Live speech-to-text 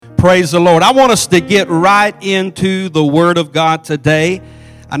Praise the Lord. I want us to get right into the Word of God today.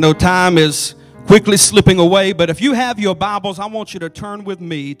 I know time is quickly slipping away, but if you have your Bibles, I want you to turn with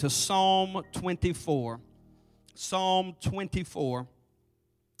me to Psalm 24. Psalm 24.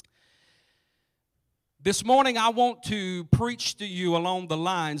 This morning I want to preach to you along the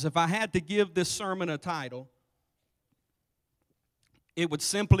lines, if I had to give this sermon a title, it would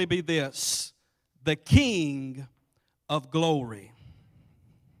simply be this: the King of Glory.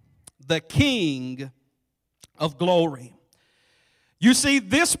 The King of Glory. You see,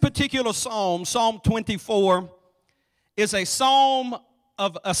 this particular psalm, Psalm 24, is a psalm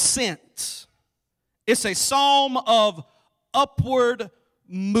of ascent. It's a psalm of upward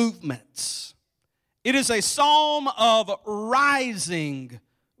movements. It is a psalm of rising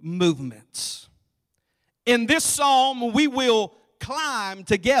movements. In this psalm, we will climb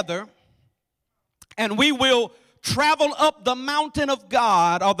together and we will travel up the mountain of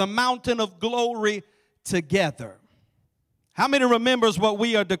God, or the mountain of glory, together. How many remembers what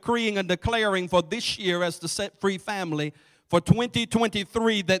we are decreeing and declaring for this year as the Set Free family for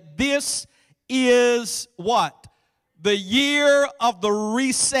 2023, that this is what? The year of the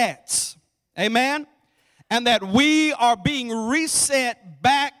resets. Amen? And that we are being reset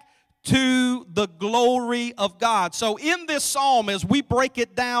back to the glory of God. So in this psalm, as we break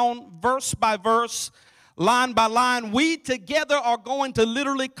it down verse by verse, line by line, we together are going to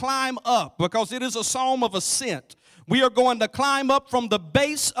literally climb up, because it is a psalm of ascent. We are going to climb up from the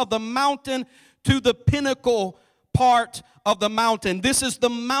base of the mountain to the pinnacle part of the mountain. This is the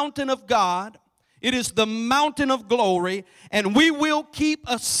mountain of God. It is the mountain of glory, and we will keep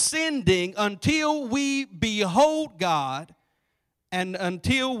ascending until we behold God and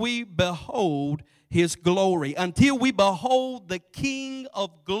until we behold His glory, until we behold the King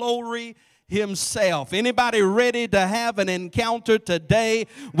of glory Himself. Anybody ready to have an encounter today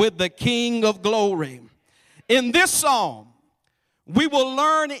with the King of glory? In this psalm, we will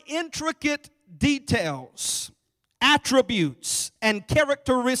learn intricate details, attributes, and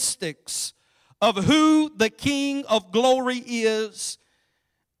characteristics of who the King of glory is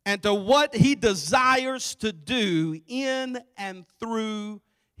and to what He desires to do in and through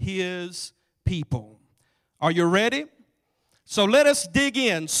His people. Are you ready? So let us dig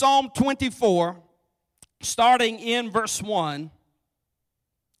in. Psalm 24, starting in verse 1.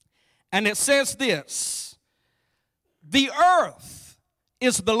 And it says this: the earth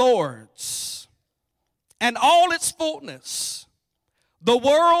is the Lord's, and all its fullness, the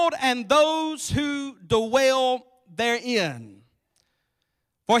world and those who dwell therein.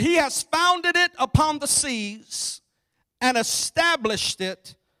 For He has founded it upon the seas and established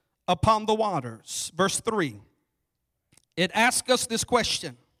it upon the waters. Verse 3. It asks us this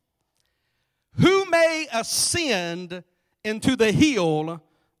question: who may ascend into the hill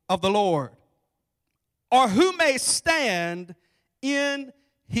of the Lord? Or who may stand in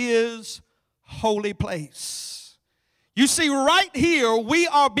His holy place? You see, right here, we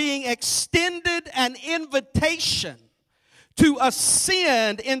are being extended an invitation to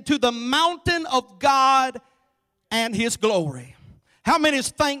ascend into the mountain of God and His glory. How many is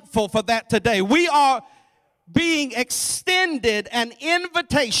thankful for that today? We are being extended an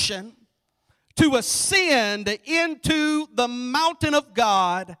invitation to ascend into the mountain of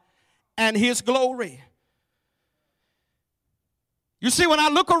God and His glory. You see, when I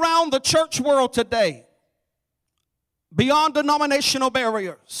look around the church world today, beyond denominational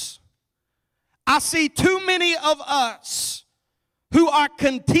barriers, I see too many of us who are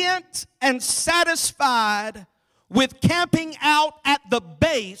content and satisfied with camping out at the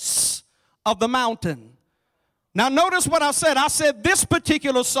base of the mountain. Now notice what I said. I said this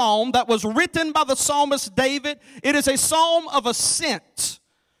particular psalm that was written by the psalmist David, it is a psalm of ascent,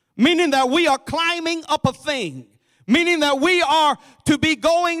 meaning that we are climbing up a thing, meaning that we are to be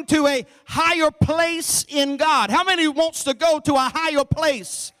going to a higher place in God. How many wants to go to a higher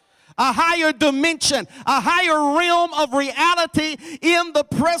place, a higher dimension, a higher realm of reality in the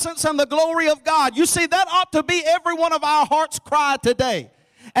presence and the glory of God? You see, that ought to be every one of our heart's cry today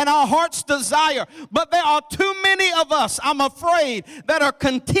and our heart's desire. But there are too many of us, I'm afraid, that are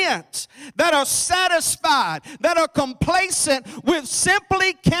content, that are satisfied, that are complacent with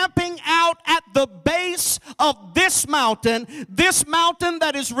simply camping out at the base of this mountain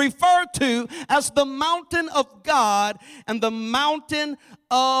that is referred to as the mountain of God and the mountain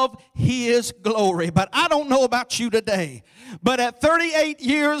of His glory. But I don't know about you today, But at 38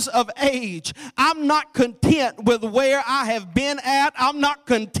 years of age, I'm not content with where I have been at. I'm not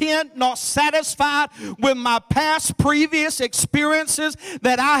content nor satisfied with my past previous experiences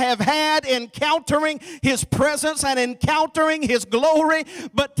that I have had encountering His presence and encountering His glory.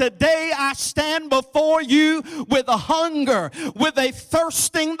 But today I stand before you with a hunger, with a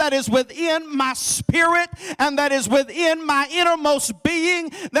thirsting that is within my spirit and that is within my innermost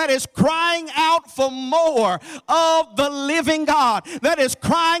being, that is crying out for more of the living God, that is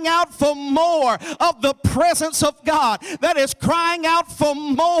crying out for more of the presence of God, that is crying out for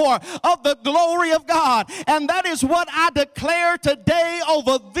more of the glory of God. And that is what I declare today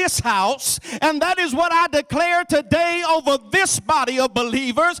over this house, and that is what I declare today over this body of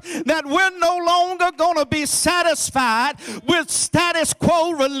believers, that we're no longer going to be satisfied with status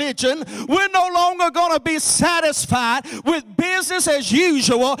quo religion. We're no longer going to be satisfied with business as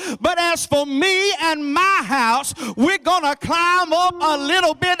usual, but as for me and my house, we're going to climb up a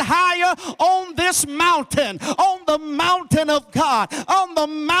little bit higher on this mountain, on the mountain of God, on the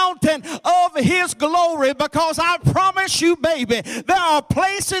mountain of His glory, because I promise you, baby, there are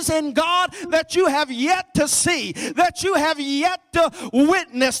places in God that you have yet to see, that you have yet to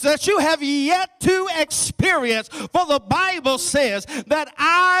witness, that you have yet to experience. For the Bible says that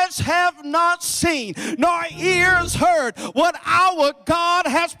eyes have not seen, nor ears heard what our God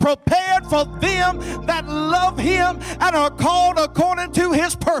has prepared for them that love Him and are called according to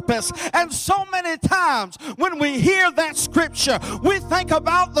His purpose. And so many times when we hear that scripture, we think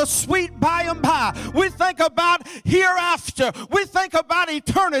about the sweet by and by. We think about hereafter. We think about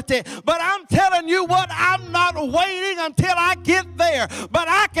eternity. But I'm telling you what, I'm not waiting until I get there. But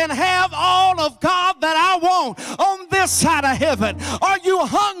I can have all of God that I want on this side of heaven. Are you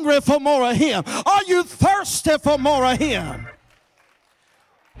hungry for more of Him? Are you thirsty for more of Him?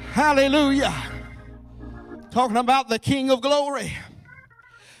 Hallelujah. Talking about the King of glory.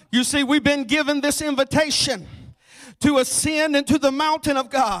 You see, we've been given this invitation to ascend into the mountain of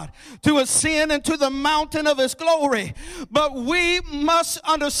God, to ascend into the mountain of His glory. But we must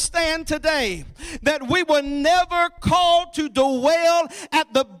understand today that we were never called to dwell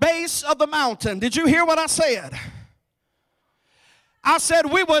at the base of the mountain. Did you hear what I said? I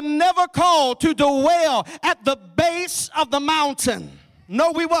said we were never called to dwell at the base of the mountain.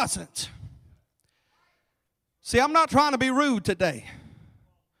 No, we wasn't. See, I'm not trying to be rude today.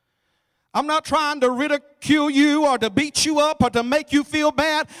 I'm not trying to ridicule you or to beat you up or to make you feel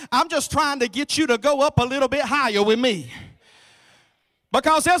bad. I'm just trying to get you to go up a little bit higher with me.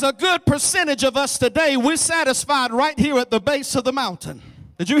 Because there's a good percentage of us today, we're satisfied right here at the base of the mountain.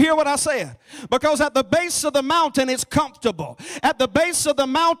 Did you hear what I said? Because at the base of the mountain, it's comfortable. At the base of the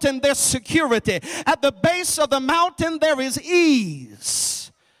mountain, there's security. At the base of the mountain, there is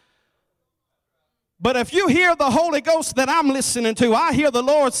ease. But if you hear the Holy Ghost that I'm listening to, I hear the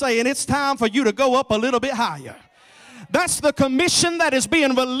Lord saying it's time for you to go up a little bit higher. That's the commission that is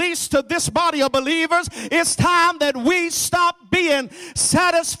being released to this body of believers. It's time that we stop being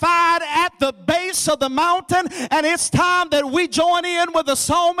satisfied at the base of the mountain, and it's time that we join in with the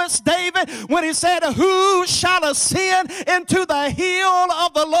psalmist David when he said, who shall ascend into the hill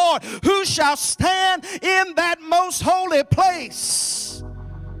of the Lord? Who shall stand in that most holy place?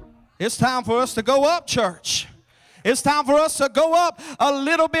 It's time for us to go up, church. It's time for us to go up a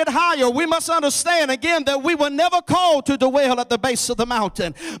little bit higher. We must understand again that we were never called to dwell at the base of the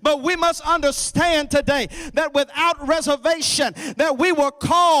mountain. But we must understand today that without reservation that we were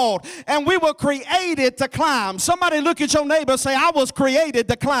called and we were created to climb. Somebody look at your neighbor and say, I was created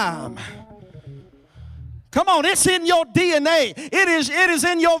to climb. Come on, it's in your DNA. It is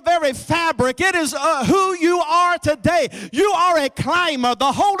in your very fabric. It is who you are today. You are a climber.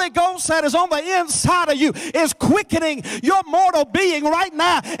 The Holy Ghost that is on the inside of you is quickening your mortal being right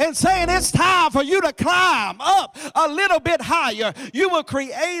now and saying it's time for you to climb up a little bit higher. You were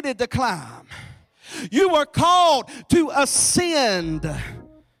created to climb. You were called to ascend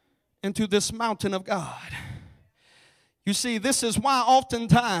into this mountain of God. You see, this is why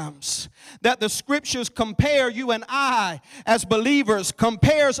oftentimes that the scriptures compare you and I as believers,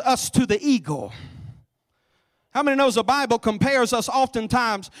 compares us to the eagle. How many knows the Bible compares us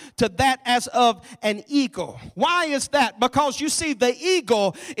oftentimes to that as of an eagle? Why is that? Because you see, the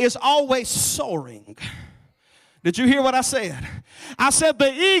eagle is always soaring. Did you hear what I said? I said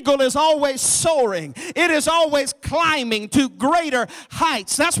the eagle is always soaring. It is always climbing to greater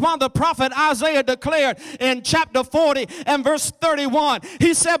heights. That's why the prophet Isaiah declared in chapter 40 and verse 31.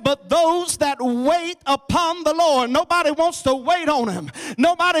 He said, but those that wait upon the Lord, nobody wants to wait on him.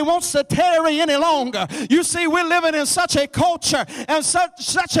 Nobody wants to tarry any longer. You see, we're living in such a culture and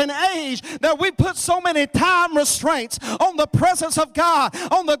such an age that we put so many time restraints on the presence of God,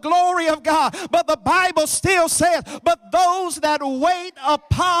 on the glory of God. But the Bible still says, but those that wait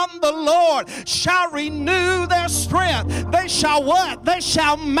upon the Lord shall renew their strength. They shall what? They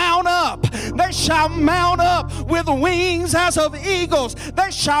shall mount up. They shall mount up with wings as of eagles. They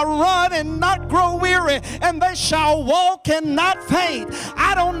shall run and not grow weary, and they shall walk and not faint.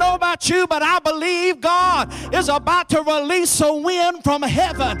 I don't know about you, but I believe God is about to release a wind from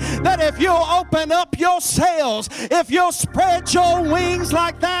heaven that if you'll open up your sails, if you'll spread your wings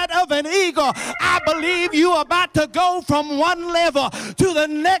like that of an eagle, I believe you are about to go from one level to the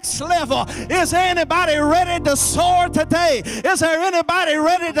next level. Is there anybody ready to soar today? Is there anybody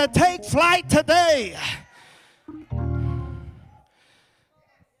ready to take flight today?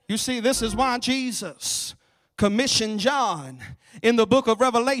 You see, this is why Jesus commissioned John in the book of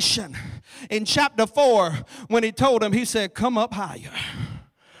Revelation in chapter 4 when he told him, he said, come up higher.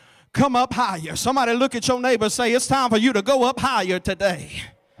 Come up higher. Somebody look at your neighbor and say, it's time for you to go up higher today.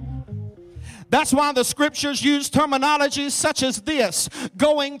 That's why the scriptures use terminology such as this,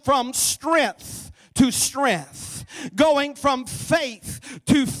 going from strength to strength. Going from faith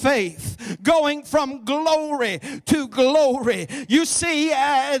to faith, going from glory to glory. You see,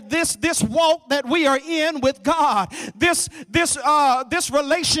 this walk that we are in with God, this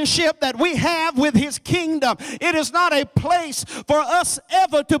relationship that we have with His kingdom, it is not a place for us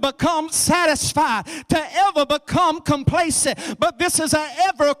ever to become satisfied, to ever become complacent, but this is an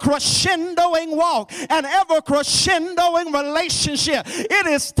ever crescendoing walk, an ever crescendoing relationship. It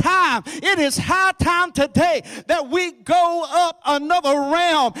is time, it is high time today that we go up another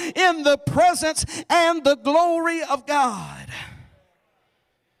realm in the presence and the glory of God.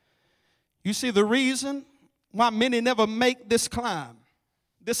 You see, the reason why many never make this climb,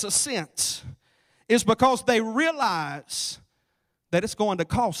 this ascent, is because they realize that it's going to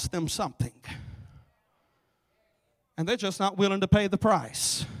cost them something. And they're just not willing to pay the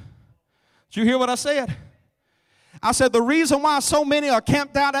price. Did you hear what I said? I said the reason why so many are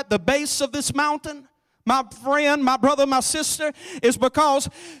camped out at the base of this mountain, my friend, my brother, my sister, is because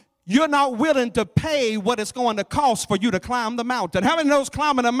you're not willing to pay what it's going to cost for you to climb the mountain. How many knows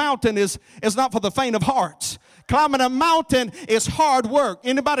climbing a mountain is not for the faint of heart? Climbing a mountain is hard work.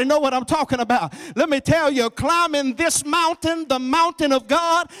 Anybody know what I'm talking about? Let me tell you, climbing this mountain, the mountain of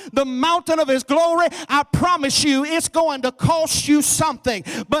God, the mountain of His glory, I promise you it's going to cost you something.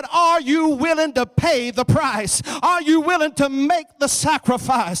 But are you willing to pay the price? Are you willing to make the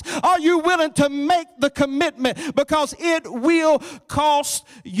sacrifice? Are you willing to make the commitment? Because it will cost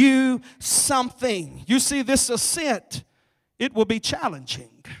you something. You see, this ascent, it will be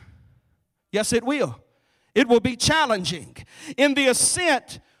challenging. Yes, it will. It will be challenging. In the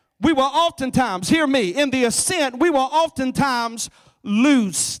ascent, we will oftentimes, hear me, in the ascent, we will oftentimes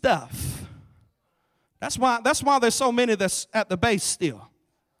lose stuff. That's why there's so many that's at the base still.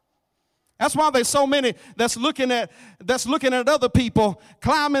 That's why there's so many that's looking at other people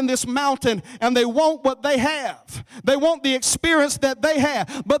climbing this mountain, and they want what they have. They want the experience that they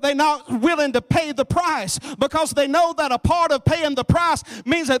have, but they're not willing to pay the price because they know that a part of paying the price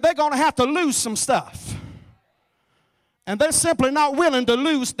means that they're going to have to lose some stuff. And they're simply not willing to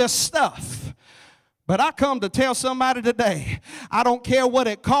lose their stuff. But I come to tell somebody today, I don't care what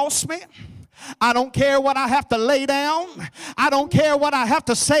it costs me. I don't care what I have to lay down. I don't care what I have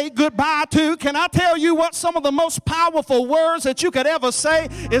to say goodbye to. Can I tell you what some of the most powerful words that you could ever say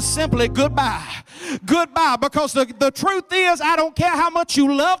is simply goodbye. Goodbye, because the truth is, I don't care how much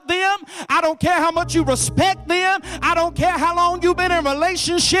you love them. I don't care how much you respect them. I don't care how long you've been in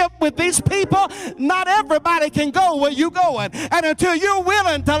relationship with these people. Not everybody can go where you're going. And until you're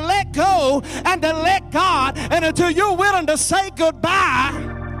willing to let go and to let God, and until you're willing to say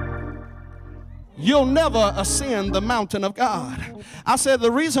goodbye, you'll never ascend the mountain of God. I said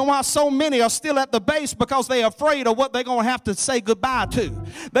the reason why so many are still at the base because they're afraid of what they're going to have to say goodbye to.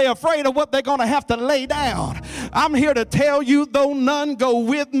 They're afraid of what they're going to have to lay down. I'm here to tell you, though none go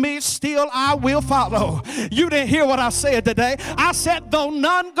with me, still I will follow. You didn't hear what I said today. I said, though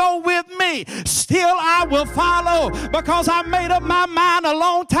none go with me, still I will follow, because I made up my mind a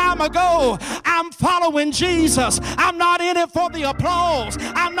long time ago. I'm following Jesus. I'm not in it for the applause.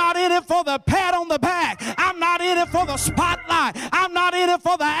 I'm not in it for the pat on the back. I'm not in it for the spotlight. I'm not in it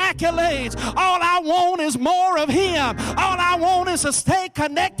for the accolades. All I want is more of him. All I want is to stay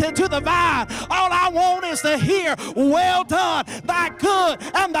connected to the vine. All I want is to hear, well done, thy good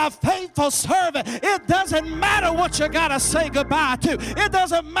and thy faithful servant. It doesn't matter what you got to say goodbye to. It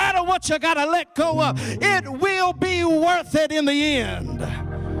doesn't matter what you got to let go of. It will be worth it in the end.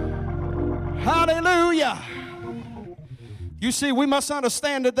 Hallelujah. You see, we must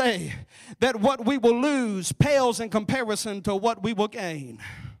understand today that what we will lose pales in comparison to what we will gain.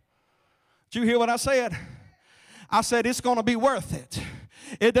 Did you hear what I said? I said it's going to be worth it.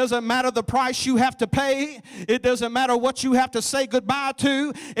 It doesn't matter the price you have to pay. It doesn't matter what you have to say goodbye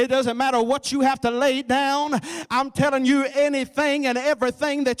to. It doesn't matter what you have to lay down. I'm telling you, anything and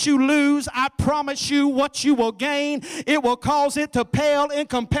everything that you lose, I promise you what you will gain, it will cause it to pale in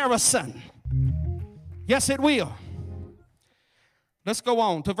comparison. Yes, it will. Let's go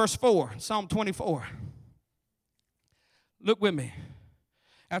on to verse 4, Psalm 24. Look with me.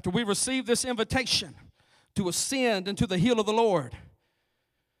 After we receive this invitation to ascend into the hill of the Lord,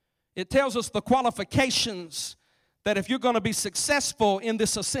 it tells us the qualifications that if you're going to be successful in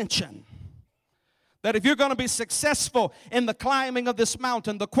this ascension, that if you're going to be successful in the climbing of this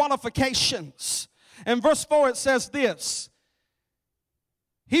mountain, the qualifications. In verse 4 it says this: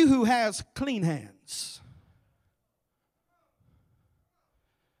 he who has clean hands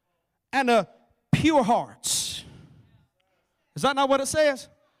and a pure heart. Is that not what it says?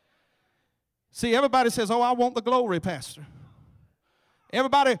 See, everybody says, oh, I want the glory, Pastor.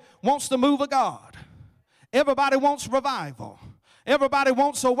 Everybody wants the move of God. Everybody wants revival. Everybody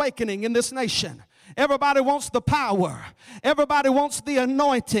wants awakening in this nation. Everybody wants the power. Everybody wants the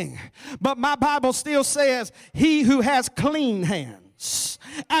anointing. But my Bible still says, he who has clean hands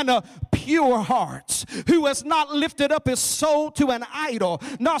and a pure heart, who has not lifted up his soul to an idol,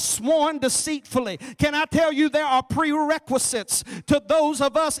 nor sworn deceitfully. Can I tell you, there are prerequisites to those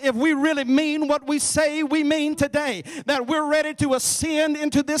of us, if we really mean what we say we mean today, that we're ready to ascend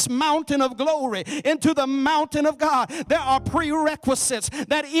into this mountain of glory, into the mountain of God. There are prerequisites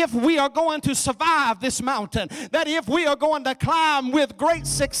that if we are going to survive this mountain, that if we are going to climb with great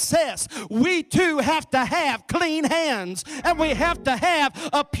success, we too have to have clean hands, and we have to have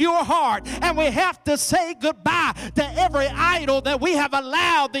a pure heart, and we have to say goodbye to every idol that we have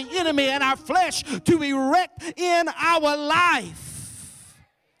allowed the enemy and our flesh to erect in our life.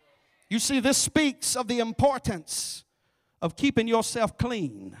 You see, this speaks of the importance of keeping yourself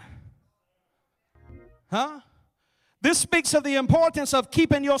clean. This speaks of the importance of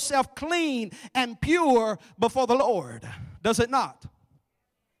keeping yourself clean and pure before the Lord, does it not?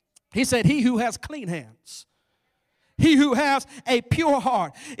 He said, he who has clean hands, he who has a pure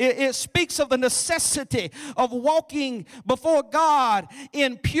heart. It speaks of the necessity of walking before God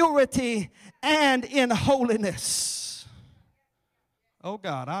in purity and in holiness. Oh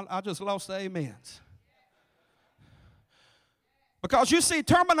God, I just lost the amens. Because you see,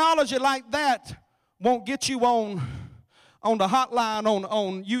 terminology like that won't get you on the hotline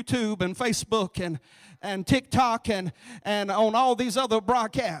on YouTube and Facebook and TikTok and on all these other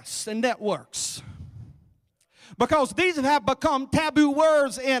broadcasts and networks. Because these have become taboo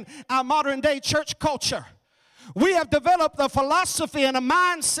words in our modern day church culture. We have developed a philosophy and a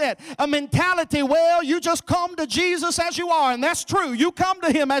mindset, a mentality, well, you just come to Jesus as you are, and that's true. You come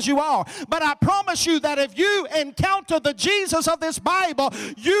to him as you are. But I promise you that if you encounter the Jesus of this Bible,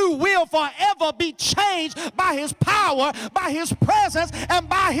 you will forever be changed by his power, by his presence, and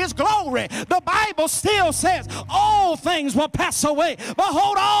by his glory. The Bible still says all things will pass away.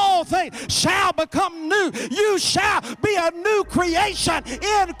 Behold, all things shall become new. You shall be a new creation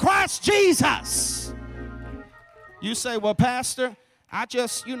in Christ Jesus. You say, well, Pastor, I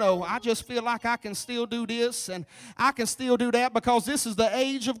just feel like I can still do this and I can still do that because this is the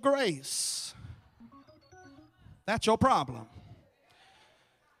age of grace. That's your problem.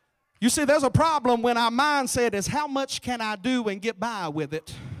 You see, there's a problem when our mindset is how much can I do and get by with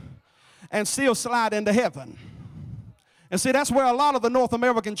it and still slide into heaven. And see, that's where a lot of the North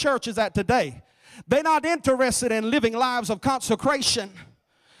American church is at today. They're not interested in living lives of consecration,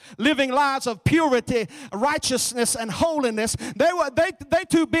 living lives of purity, righteousness, and holiness. They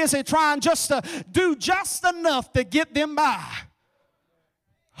too busy trying just to do just enough to get them by.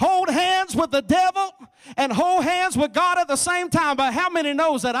 Hold hands with the devil and hold hands with God at the same time. But how many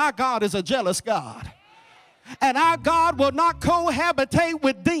knows that our God is a jealous God? and our God will not cohabitate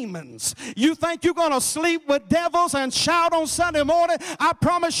with demons. You think you're going to sleep with devils and shout on Sunday morning? I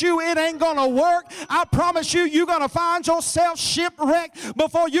promise you it ain't going to work. I promise you you're going to find yourself shipwrecked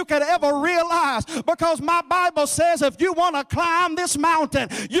before you could ever realize, because my Bible says if you want to climb this mountain,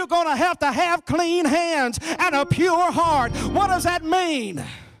 you're going to have clean hands and a pure heart. What does that mean?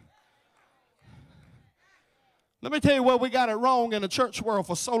 Let me tell you where we got it wrong in the church world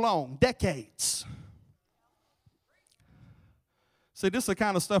for so long, decades. See, this is the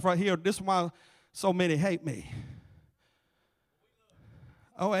kind of stuff right here. This is why so many hate me.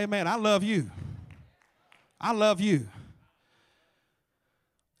 Oh, amen. I love you. I love you.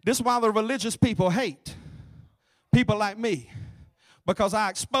 This is why the religious people hate people like me, because I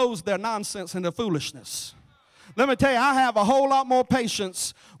expose their nonsense and their foolishness. Let me tell you, I have a whole lot more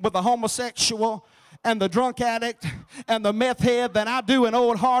patience with the homosexual and the drunk addict and the meth head than I do an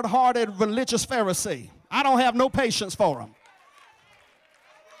old hard-hearted religious Pharisee. I don't have no patience for them.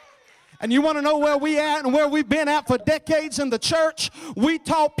 And you want to know where we at and where we've been at for decades in the church? We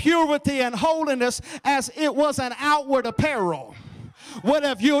taught purity and holiness as it was an outward apparel. What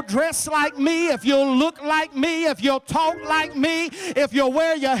if you'll dress like me, if you'll look like me, if you'll talk like me, if you'll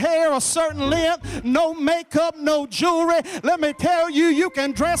wear your hair a certain length, no makeup, no jewelry? Let me tell you, you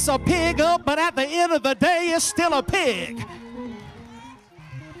can dress a pig up, but at the end of the day, it's still a pig.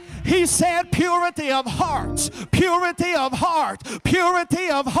 He said purity of heart, purity of heart, purity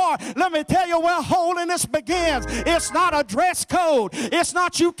of heart. Let me tell you where holiness begins. It's not a dress code. It's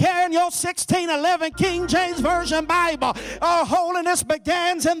not you carrying your 1611 King James Version Bible. Holiness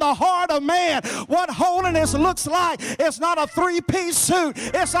begins in the heart of man. What holiness looks like, it's not a three-piece suit.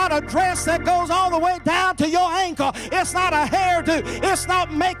 It's not a dress that goes all the way down to your ankle. It's not a hairdo. It's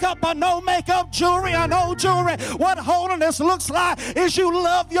not makeup or no makeup, jewelry or no jewelry. What holiness looks like is you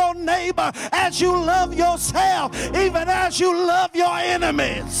love your neighbor as you love yourself, even as you love your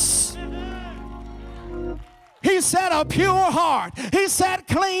enemies. He said a pure heart. He said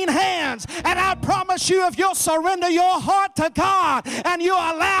clean hands. And I promise you, if you'll surrender your heart to God and you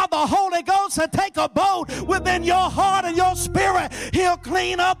allow the Holy Ghost to take a boat within your heart and your spirit, He'll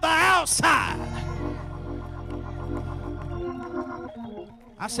clean up the outside.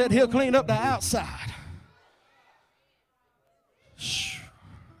 I said He'll clean up the outside.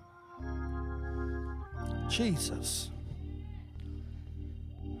 Jesus.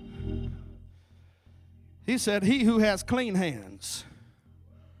 He said, he who has clean hands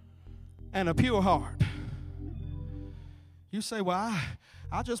and a pure heart. You say, well,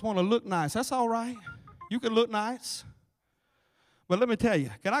 I just want to look nice. That's all right. You can look nice. But let me tell you,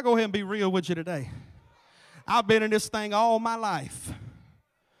 can I go ahead and be real with you today? I've been in this thing all my life.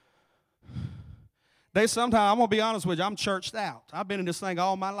 Sometimes, I'm going to be honest with you, I'm churched out. I've been in this thing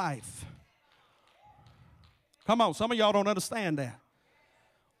all my life. Come on, some of y'all don't understand that.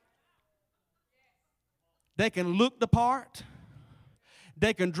 They can look the part.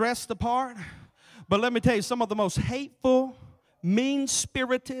 They can dress the part. But let me tell you, some of the most hateful,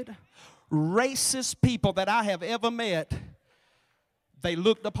 mean-spirited, racist people that I have ever met, they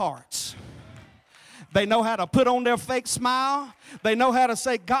look the parts. They know how to put on their fake smile. They know how to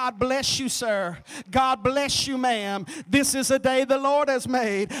say, God bless you, sir. God bless you, ma'am. This is a day the Lord has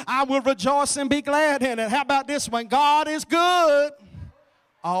made. I will rejoice and be glad in it. How about this one? God is good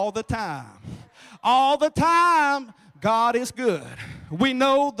all the time. All the time, God is good. We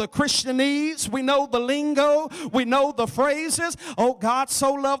know the Christianese. We know the lingo. We know the phrases. Oh, God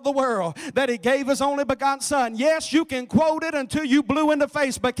so loved the world that He gave His only begotten Son. Yes, you can quote it until you blue in the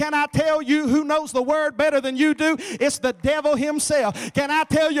face, but can I tell you who knows the word better than you do? It's the devil himself. Can I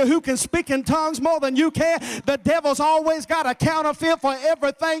tell you who can speak in tongues more than you can? The devil's always got a counterfeit for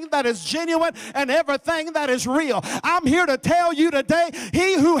everything that is genuine and everything that is real. I'm here to tell you today,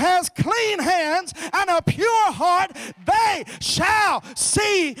 he who has clean hands and a pure heart, they shall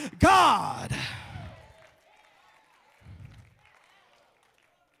see God.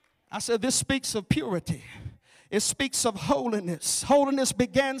 I said this speaks of purity. It speaks of holiness. Holiness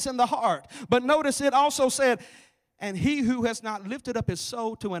begins in the heart. But notice it also said, and he who has not lifted up his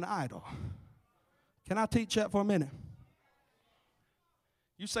soul to an idol. Can I teach that for a minute?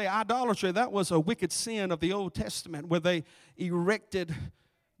 You say idolatry, that was a wicked sin of the Old Testament where they erected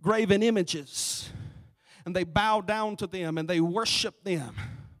graven images. And they bow down to them and they worship them.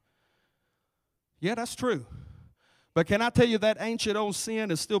 Yeah, that's true. But can I tell you that ancient old sin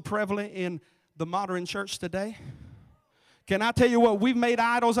is still prevalent in the modern church today? Can I tell you what we've made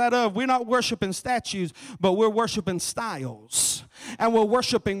idols out of? We're not worshiping statues, but we're worshiping styles. and we're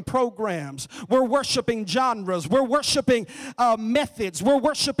worshiping programs. We're worshiping genres. We're worshiping methods. We're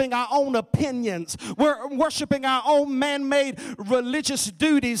worshiping our own opinions. We're worshiping our own man-made religious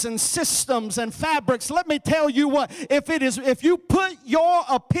duties and systems and fabrics. Let me tell you what, if you put your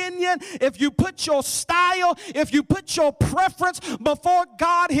opinion, if you put your style, if you put your preference before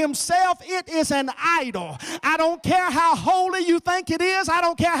God himself, it is an idol. I don't care how holy you think it is. I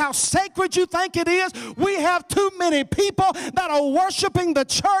don't care how sacred you think it is. We have too many people that are worshiping the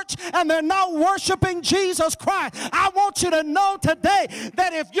church and they're not worshiping Jesus Christ. I want you to know today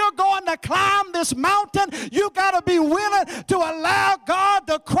that if you're going to climb this mountain, you got to be willing to allow God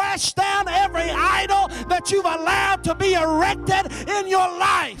to crash down every idol that you've allowed to be erected in your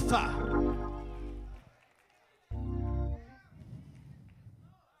life.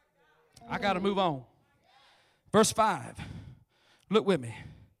 I got to move on. Verse 5. Look with me.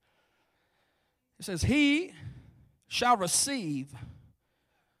 It says, he shall receive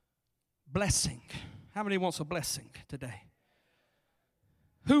blessing. How many wants a blessing today?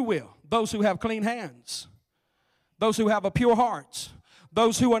 Who will? Those who have clean hands. Those who have a pure heart.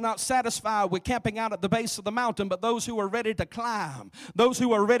 Those who are not satisfied with camping out at the base of the mountain, but those who are ready to climb. Those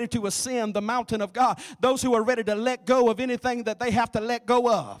who are ready to ascend the mountain of God. Those who are ready to let go of anything that they have to let go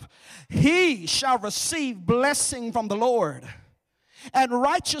of. He shall receive blessing from the Lord and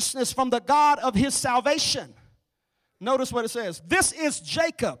righteousness from the God of his salvation. Notice what it says. This is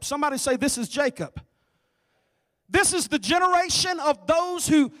Jacob. Somebody say, this is Jacob. This is the generation of those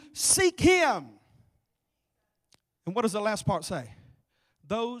who seek him. And what does the last part say?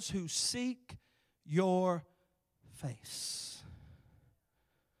 Those who seek your face.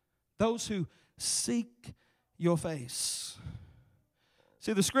 Those who seek your face.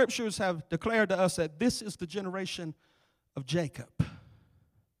 See, the scriptures have declared to us that this is the generation of Jacob.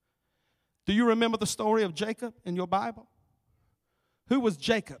 Do you remember the story of Jacob in your Bible? Who was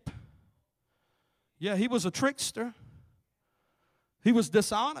Jacob? Yeah, he was a trickster. He was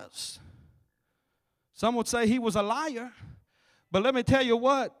dishonest. Some would say he was a liar. But let me tell you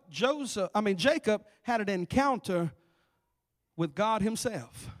what, Jacob had an encounter with God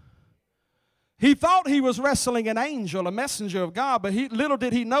himself. He thought he was wrestling an angel, a messenger of God, but little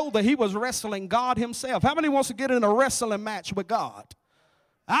did he know that he was wrestling God himself. How many wants to get in a wrestling match with God?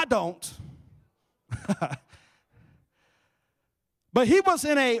 I don't. But he was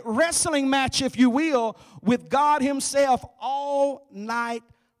in a wrestling match, if you will, with God himself all night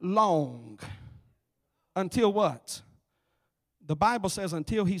long. Until what? The Bible says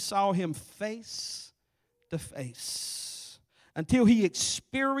until he saw him face to face. Until he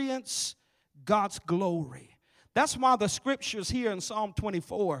experienced God's glory. That's why the scriptures here in Psalm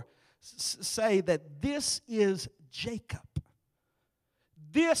 24 say that this is Jacob.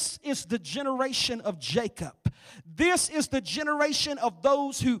 This is the generation of Jacob. This is the generation of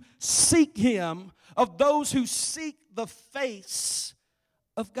those who seek him, of those who seek the face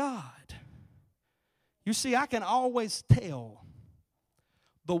of God. You see, I can always tell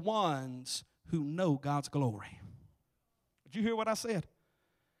the ones who know God's glory. Did you hear what I said?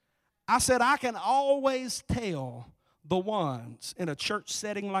 I said I can always tell the ones in a church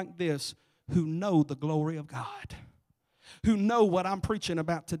setting like this who know the glory of God, who know what I'm preaching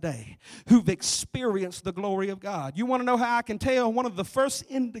about today, who've experienced the glory of God. You want to know how I can tell? One of the first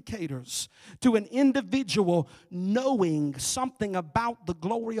indicators to an individual knowing something about the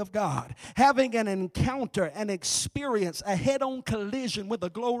glory of God, having an encounter, an experience, a head-on collision with the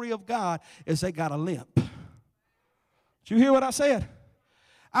glory of God, is they got a limp. Did you hear what I said?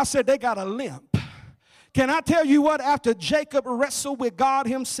 I said they got a limp. Can I tell you what? After Jacob wrestled with God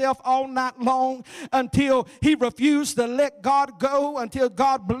himself all night long until he refused to let God go, until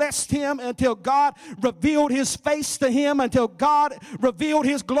God blessed him, until God revealed his face to him, until God revealed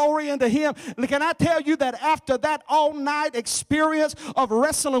his glory unto him. Can I tell you that after that all night experience of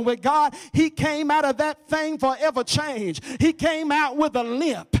wrestling with God, he came out of that thing forever changed. He came out with a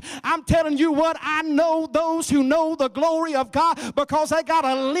limp. I'm telling you what, I know those who know the glory of God because they got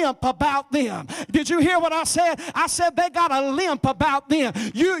a limp about them. Did you hear what I said? I said they got a limp about them.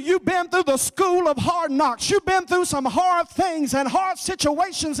 You've been through the school of hard knocks. You've been through some hard things and hard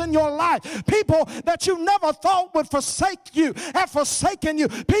situations in your life. People that you never thought would forsake you have forsaken you.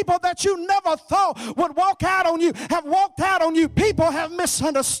 People that you never thought would walk out on you have walked out on you. People have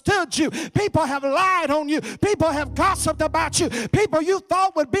misunderstood you. People have lied on you. People have gossiped about you. People you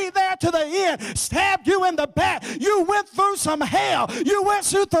thought would be there to the end stabbed you in the back. You went through some hell. You went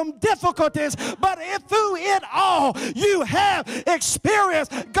through some difficulties, but if through it all, you have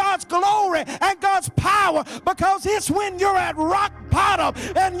experienced God's glory and God's power, because it's when you're at rock bottom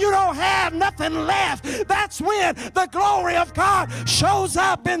and you don't have nothing left, that's when the glory of God shows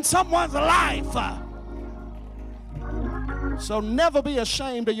up in someone's life. So never be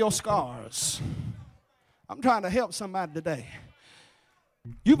ashamed of your scars. I'm trying to help somebody today.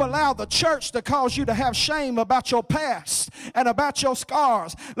 You've allowed the church to cause you to have shame about your past and about your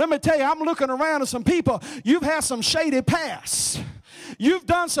scars. Let me tell you, I'm looking around at some people, you've had some shady pasts. You've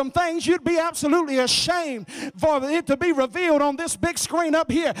done some things you'd be absolutely ashamed for it to be revealed on this big screen up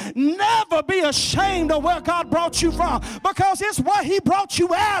here. Never be ashamed of where God brought you from, because it's what he brought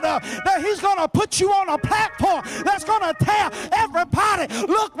you out of that he's going to put you on a platform that's going to tell everybody,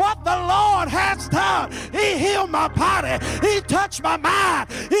 look what the Lord has done. He healed my body. He touched my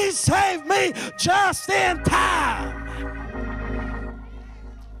mind. He saved me just in time.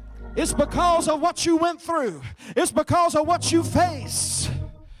 It's because of what you went through. It's because of what you faced.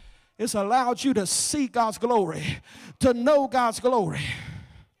 It's allowed you to see God's glory, to know God's glory.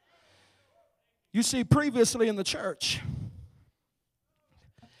 You see, previously in the church,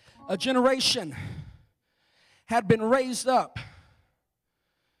 a generation had been raised up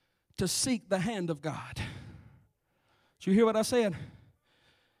to seek the hand of God. Did you hear what I said?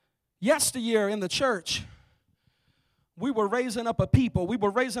 Yesteryear in the church, we were raising up a people, we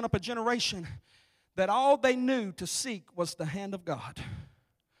were raising up a generation that all they knew to seek was the hand of God.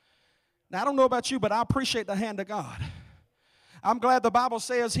 Now, I don't know about you, but I appreciate the hand of God. I'm glad the Bible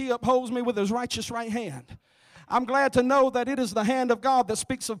says he upholds me with his righteous right hand. I'm glad to know that it is the hand of God that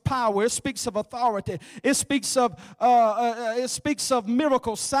speaks of power. It speaks of authority. It speaks of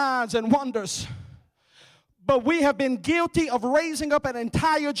miracles, signs, and wonders. But we have been guilty of raising up an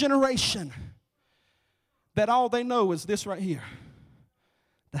entire generation that all they know is this right here,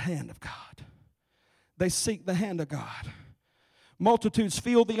 the hand of God. They seek the hand of God. Multitudes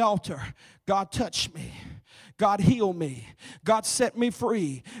fill the altar. God touched me. God healed me. God set me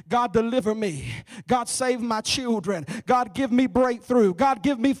free. God deliver me. God save my children. God give me breakthrough. God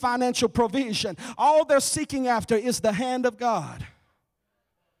give me financial provision. All they're seeking after is the hand of God.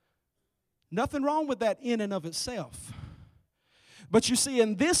 Nothing wrong with that in and of itself. But you see,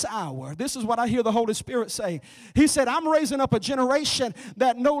 in this hour, this is what I hear the Holy Spirit say. He said, I'm raising up a generation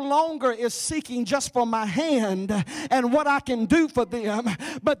that no longer is seeking just for my hand and what I can do for them.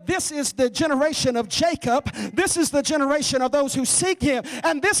 But this is the generation of Jacob. This is the generation of those who seek him.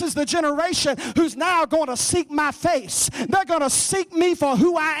 And this is the generation who's now going to seek my face. They're going to seek me for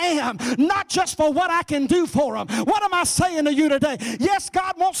who I am, not just for what I can do for them. What am I saying to you today? Yes,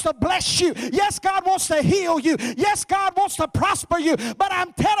 God wants to bless you. Yes, God wants to heal you. Yes, God wants to prosper you, but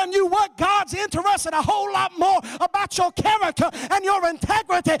I'm telling you what, God's interested a whole lot more about your character and your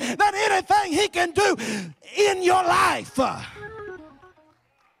integrity than anything he can do in your life. I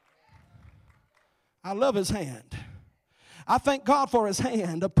love his hand. I thank God for his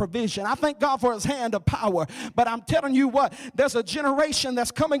hand of provision. I thank God for his hand of power. But I'm telling you what, there's a generation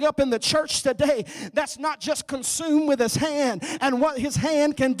that's coming up in the church today that's not just consumed with his hand and what his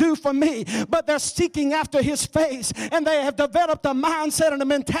hand can do for me, but they're seeking after his face, and they have developed a mindset and a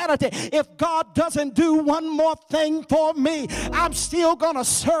mentality. If God doesn't do one more thing for me, I'm still going to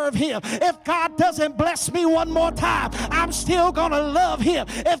serve him. If God doesn't bless me one more time, I'm still going to love him.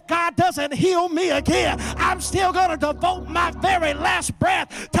 If God doesn't heal me again, I'm still going to devote my very last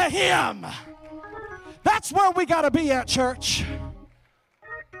breath to him. That's where we got to be at, church.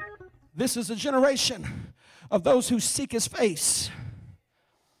 This is a generation of those who seek his face.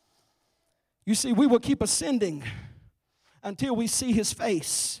 You see, we will keep ascending until we see his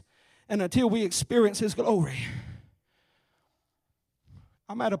face and until we experience his glory.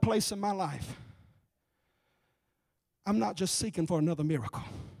 I'm at a place in my life, I'm not just seeking for another miracle.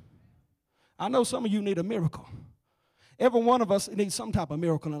 I know some of you need a miracle. Every one of us needs some type of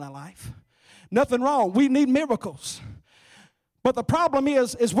miracle in our life. Nothing wrong. We need miracles. But the problem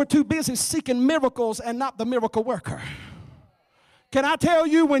is we're too busy seeking miracles and not the miracle worker. Can I tell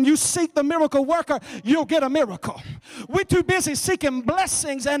you, when you seek the miracle worker, you'll get a miracle. We're too busy seeking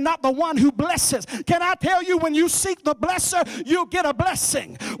blessings and not the one who blesses. Can I tell you, when you seek the blesser, you'll get a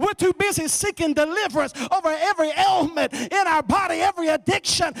blessing. We're too busy seeking deliverance over every ailment in our body, every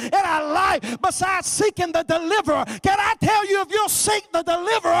addiction in our life, besides seeking the deliverer. Can I tell you, if you'll seek the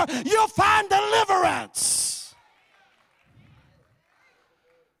deliverer, you'll find deliverance.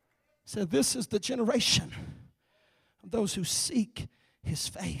 So this is the generation of those who seek his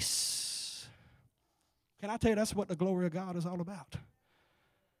face. Can I tell you, that's what the glory of God is all about?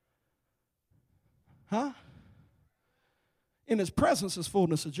 Huh? In his presence is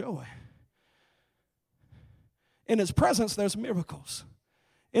fullness of joy. In his presence, there's miracles.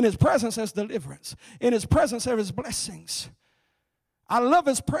 In his presence, there's deliverance. In his presence, there is blessings. I love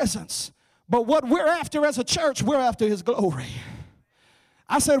his presence. But what we're after as a church, we're after his glory.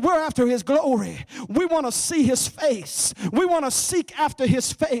 I said, we're after his glory. We want to see his face. We want to seek after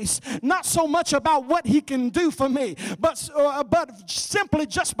his face. Not so much about what he can do for me, but simply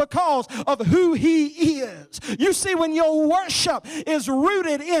just because of who he is. You see, when your worship is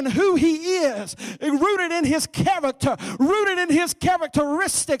rooted in who he is, rooted in his character, rooted in his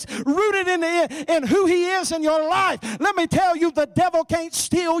characteristics, rooted in who he is in your life, let me tell you, the devil can't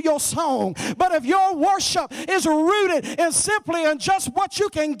steal your song. But if your worship is rooted in simply and just what you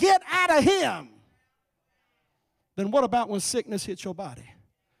can get out of him, then what about when sickness hits your body?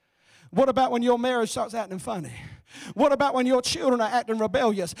 What about when your marriage starts acting funny? What about when your children are acting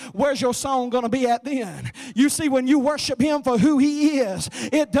rebellious? Where's your song going to be at then? You see, when you worship him for who he is,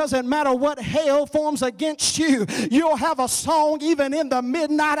 it doesn't matter what hell forms against you. You'll have a song even in the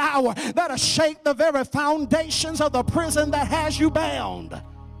midnight hour that'll shake the very foundations of the prison that has you bound.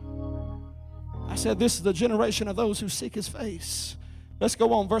 I said, this is the generation of those who seek his face. Let's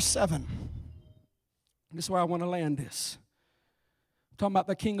go on, verse 7. This is where I want to land this. I'm talking about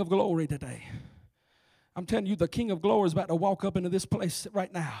the King of Glory today. I'm telling you, the King of Glory is about to walk up into this place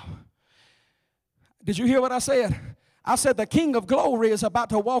right now. Did you hear what I said? I said the King of Glory is about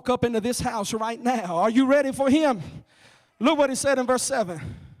to walk up into this house right now. Are you ready for him? Look what he said in verse 7.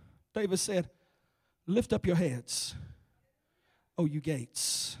 David said, lift up your heads, O you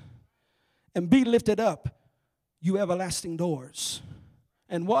gates, and be lifted up, you everlasting doors.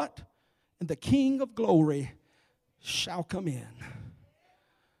 And what? And the King of Glory shall come in.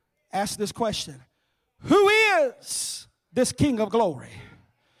 Ask this question. Who is this King of Glory?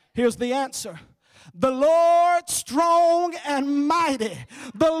 Here's the answer. The Lord strong and mighty.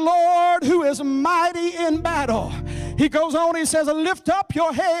 The Lord who is mighty in battle. He goes on, he says, lift up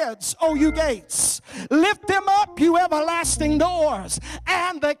your heads, O you gates. Lift them up, you everlasting doors.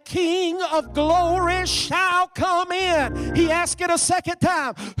 And the King of Glory shall come in. He asked it a second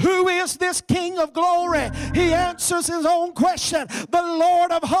time. Who is this King of Glory? He answers his own question. The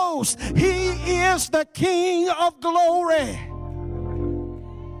Lord of hosts. He is the King of Glory.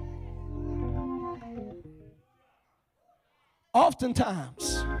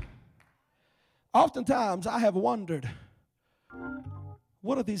 Oftentimes, I have wondered,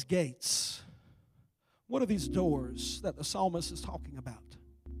 what are these gates? What are these doors that the psalmist is talking about?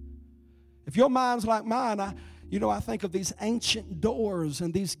 If your mind's like mine, I think of these ancient doors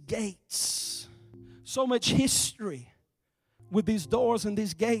and these gates. So much history with these doors and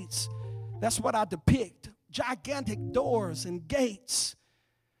these gates. That's what I depict. Gigantic doors and gates.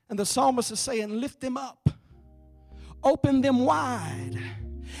 And the psalmist is saying, lift them up. Open them wide.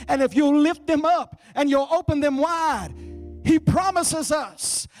 And if you lift them up and you'll open them wide, he promises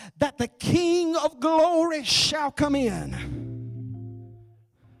us that the King of Glory shall come in.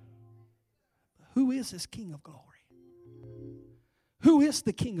 Who is this King of Glory? Who is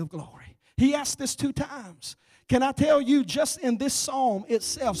the King of Glory? He asked this 2 times. Can I tell you, just in this psalm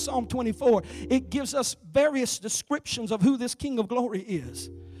itself, Psalm 24, it gives us various descriptions of who this King of Glory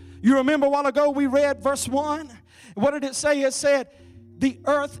is. You remember a while ago we read verse 1? What did it say? It said, the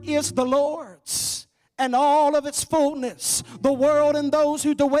earth is the Lord's and all of its fullness, the world and those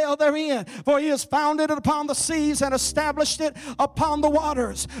who dwell therein. For he has founded it upon the seas and established it upon the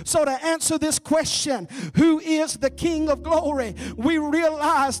waters. So to answer this question, who is the King of Glory? We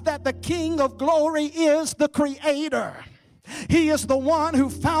realize that the King of Glory is the Creator. He is the one who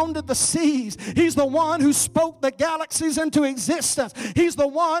founded the seas. He's the one who spoke the galaxies into existence. He's the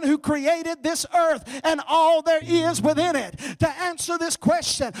one who created this earth and all there is within it. To answer this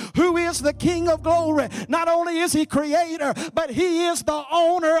question, who is the King of Glory? Not only is he creator, but he is the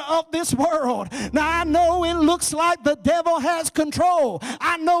owner of this world. Now I know it looks like the devil has control.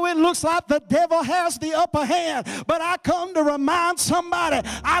 I know it looks like the devil has the upper hand, but I come to remind somebody,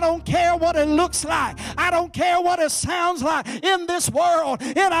 I don't care what it looks like. I don't care what it sounds like. In this world,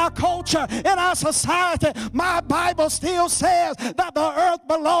 in our culture, in our society, my Bible still says that the earth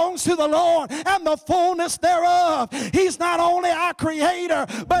belongs to the Lord and the fullness thereof. He's not only our creator,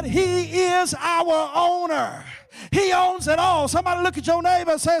 but he is our owner. He owns it all. Somebody look at your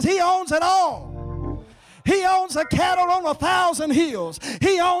neighbor and says, he owns it all. He owns the cattle on 1,000 hills.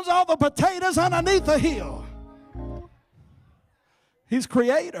 He owns all the potatoes underneath the hill. He's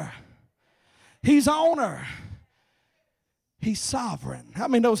creator. He's owner. He's sovereign. How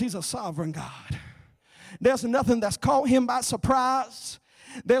many knows he's a sovereign God? There's nothing that's caught him by surprise.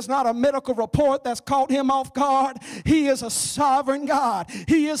 There's not a medical report that's caught him off guard. He is a sovereign God.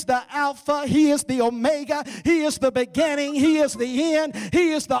 He is the Alpha. He is the Omega. He is the beginning. He is the end.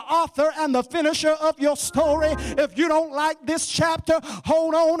 He is the author and the finisher of your story. If you don't like this chapter,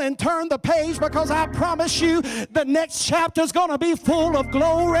 hold on and turn the page, because I promise you the next chapter is going to be full of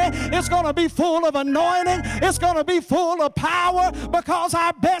glory. It's going to be full of anointing. It's going to be full of power, because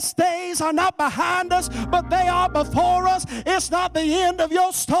our best days are not behind us, but they are before us. It's not the end of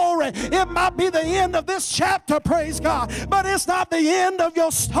your story. It might be the end of this chapter, praise God, but it's not the end of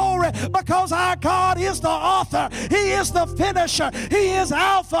your story, because our God is the author. He is the finisher. He is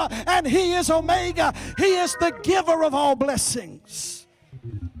Alpha and He is Omega. He is the giver of all blessings.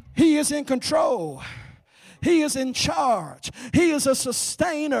 He is in control. He is in charge. He is a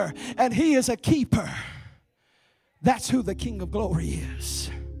sustainer and He is a keeper. That's who the King of Glory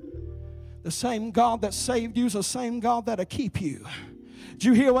is. The same God that saved you is the same God that'll keep you. Did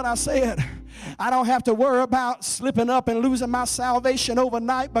you hear what I said? I don't have to worry about slipping up and losing my salvation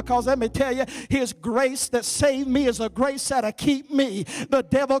overnight, because let me tell you, His grace that saved me is a grace that'll keep me. The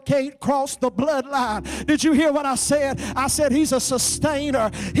devil can't cross the bloodline. Did you hear what I said? I said He's a sustainer.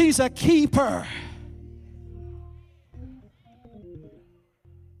 He's a keeper.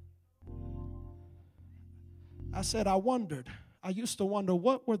 I said I used to wonder,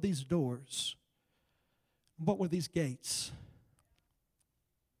 what were these doors? What were these gates?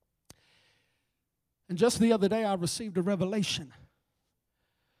 And just the other day, I received a revelation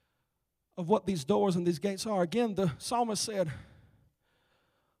of what these doors and these gates are. Again, the psalmist said,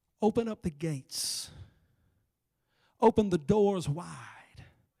 open up the gates. Open the doors wide,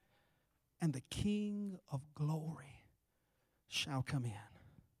 and the King of Glory shall come in.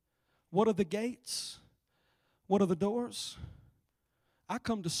 What are the gates? What are the doors? I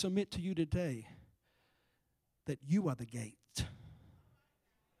come to submit to you today that you are the gate.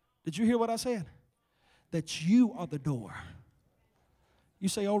 Did you hear what I said? That you are the door. You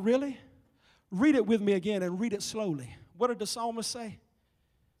say, oh, really? Read it with me again and read it slowly. What did the psalmist say?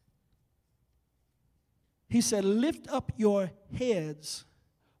 He said, lift up your heads,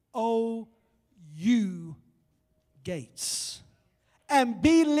 O you gates, and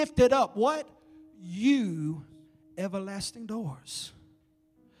be lifted up. What? You everlasting doors.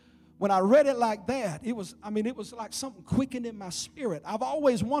 When I read it like that, it was like something quickened in my spirit. I've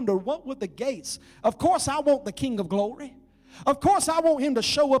always wondered, what were the gates? Of course, I want the King of Glory. Of course, I want Him to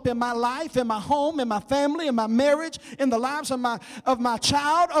show up in my life, in my home, in my family, in my marriage, in the lives of my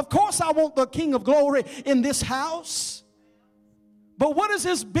child. Of course, I want the King of Glory in this house. But what is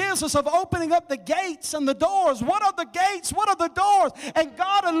this business of opening up the gates and the doors? What are the gates? What are the doors? And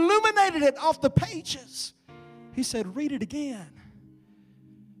God illuminated it off the pages. He said, read it again.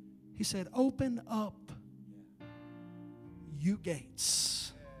 He said, open up you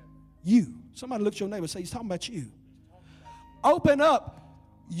gates. You. Somebody look at your neighbor and say, he's talking about you. Open up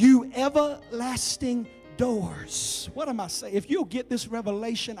you everlasting doors. What am I saying? If you'll get this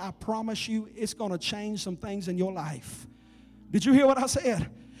revelation, I promise you it's going to change some things in your life. Did you hear what I said?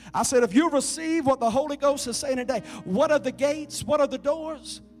 I said, if you receive what the Holy Ghost is saying today, what are the gates? What are the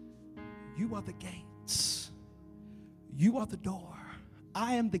doors? You are the gates. You are the door.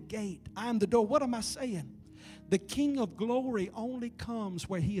 I am the gate. I am the door. What am I saying? The King of Glory only comes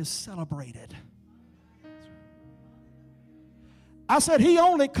where He is celebrated. I said He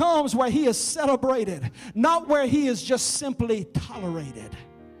only comes where He is celebrated, not where He is just simply tolerated.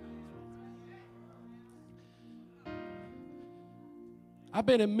 I've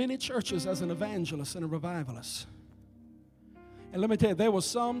been in many churches as an evangelist and a revivalist. And let me tell you, there were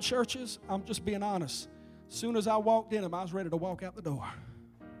some churches, I'm just being honest, as soon as I walked in them, I was ready to walk out the door.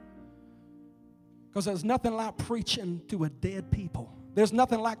 Because there's nothing like preaching to a dead people. There's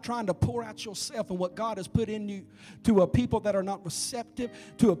nothing like trying to pour out yourself and what God has put in you to a people that are not receptive,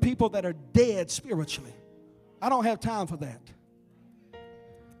 to a people that are dead spiritually. I don't have time for that.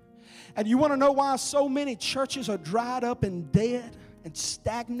 And you want to know why so many churches are dried up and dead and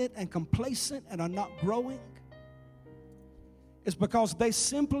stagnant and complacent and are not growing? It's because they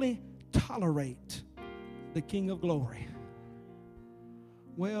simply tolerate the King of Glory.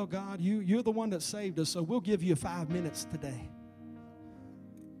 Well, God, you're the one that saved us, so we'll give you 5 minutes today.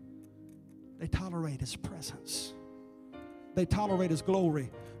 They tolerate His presence. They tolerate His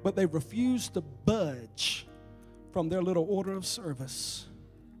glory, but they refuse to budge from their little order of service,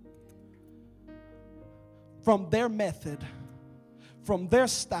 from their method, from their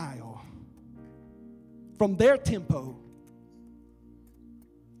style, from their tempo.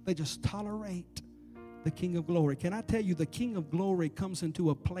 They just tolerate the King of Glory. Can I tell you, the King of Glory comes into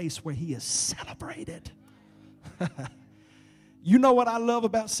a place where He is celebrated. You know what I love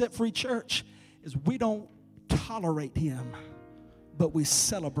about Set Free Church is we don't tolerate him, but we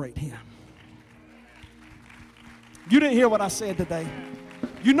celebrate him. You didn't hear what I said today.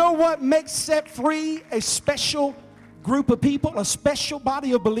 You know what makes Set Free a special group of people, a special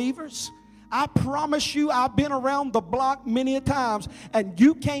body of believers? I promise you, I've been around the block many a times, and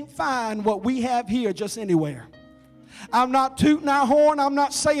you can't find what we have here just anywhere. I'm not tooting our horn. I'm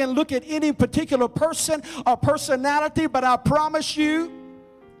not saying look at any particular person or personality, but I promise you,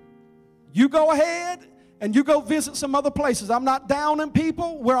 you go ahead and you go visit some other places. I'm not downing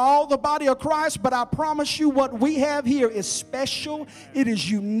people. We're all the body of Christ, but I promise you what we have here is special. It is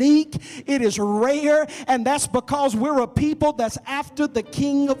unique. It is rare, and that's because we're a people that's after the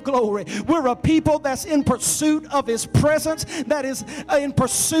King of Glory. We're a people that's in pursuit of his presence, that is in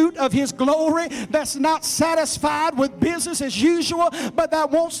pursuit of his glory, that's not satisfied with business as usual, but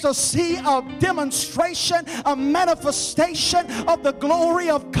that wants to see a demonstration, a manifestation of the glory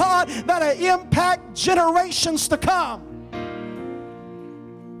of God that'll impact generations to come.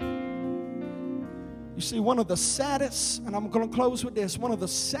 You see, one of the saddest, and I'm going to close with this, one of the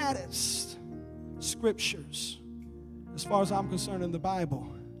saddest scriptures, as far as I'm concerned, in the Bible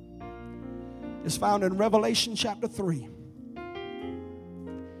is found in Revelation chapter 3.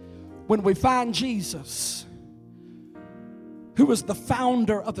 When we find Jesus, who is the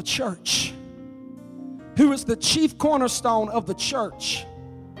founder of the church, who is the chief cornerstone of the church.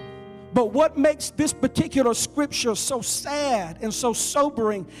 But what makes this particular scripture so sad and so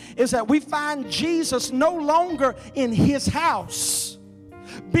sobering is that we find Jesus no longer in his house,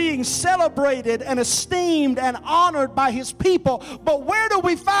 being celebrated and esteemed and honored by his people. But where do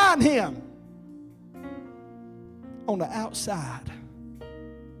we find him? On the outside,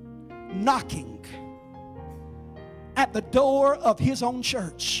 knocking at the door of his own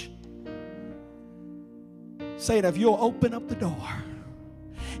church, saying, if you'll open up the door,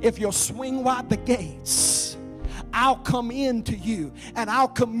 if you'll swing wide the gates, I'll come into you and I'll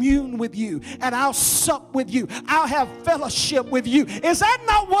commune with you and I'll sup with you. I'll have fellowship with you. Is that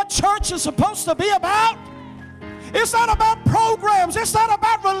not what church is supposed to be about? It's not about programs. It's not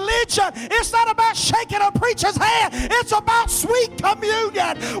about religion. It's not about shaking a preacher's hand. It's about sweet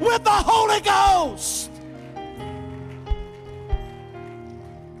communion with the Holy Ghost.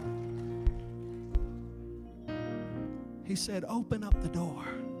 He said, open up the door.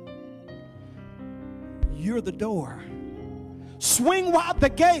 You're the door. Swing wide the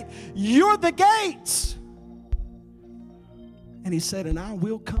gate. You're the gates. And he said, and I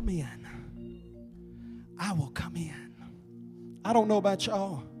will come in. I will come in. I don't know about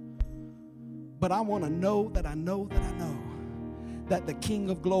y'all, but I want to know that I know that I know that the King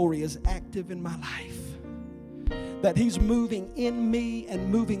of Glory is active in my life. That he's moving in me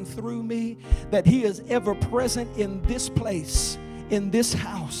and moving through me. That he is ever present in this place, in this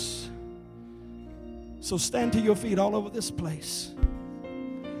house. So stand to your feet all over this place.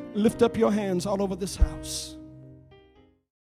 Lift up your hands all over this house.